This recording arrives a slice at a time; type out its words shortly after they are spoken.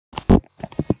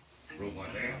prove my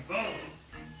damn phone.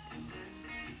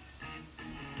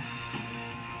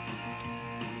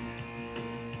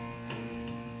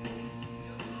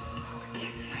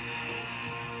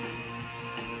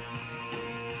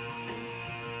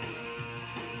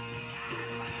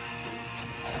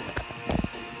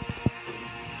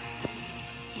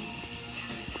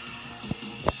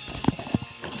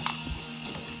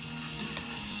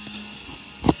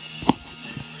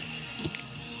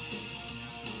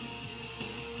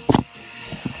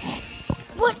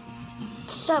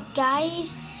 What's up,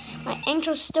 guys? My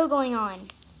intro's still going on.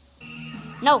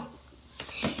 No.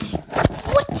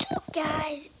 What's up,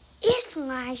 guys? It's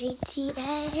my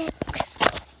JTX.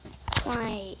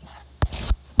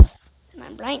 My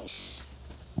brightness.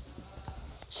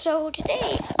 So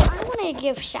today, I want to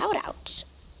give shout-outs.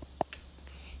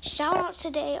 Shout-outs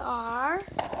today are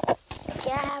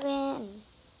Gavin,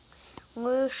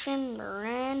 Lucian,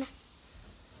 Marin,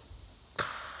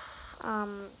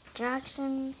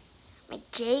 Jackson,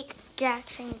 Jake,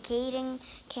 Jackson, Caden,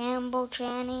 Campbell,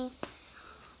 Channy,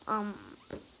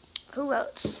 who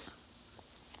else?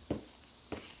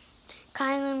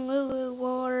 Kylan, Lulu,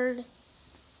 Ward,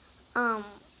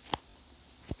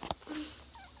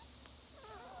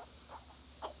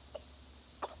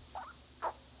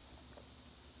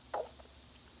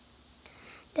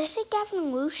 did I say Gavin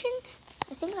and Lucian?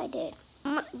 I think I did.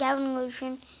 Gavin and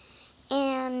Lucian,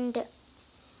 and,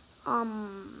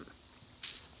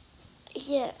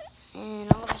 yeah,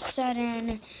 and all of a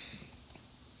sudden,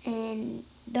 and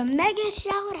the mega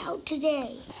shout out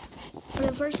today, for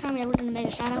the first time ever done a mega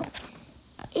shout out,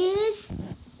 is,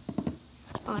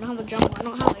 oh, I don't have a drum, I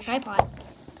don't have a tripod.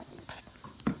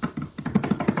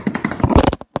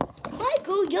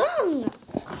 Michael Young!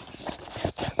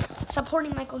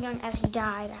 Supporting Michael Young as he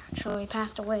died, actually,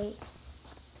 passed away.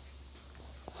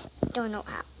 Don't know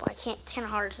how, I can't, it's kind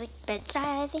of hard, it's like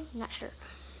bedside, I think, I'm not sure.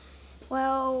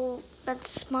 Well, that's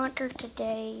sponsored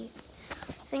today.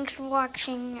 Thanks for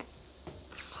watching.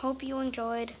 Hope you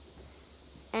enjoyed.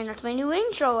 And that's my new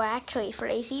intro, actually, for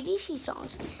AC/DC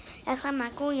songs. That's why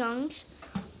Michael Young's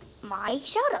my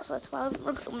shout-out. So that's why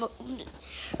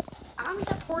I'm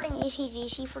supporting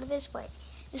AC/DC for this way.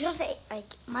 It's supposed to say,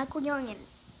 like, Michael Young and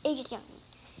Angus Young.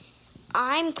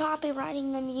 I'm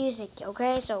copywriting the music,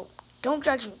 okay? So don't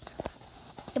judge me.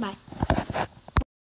 Goodbye.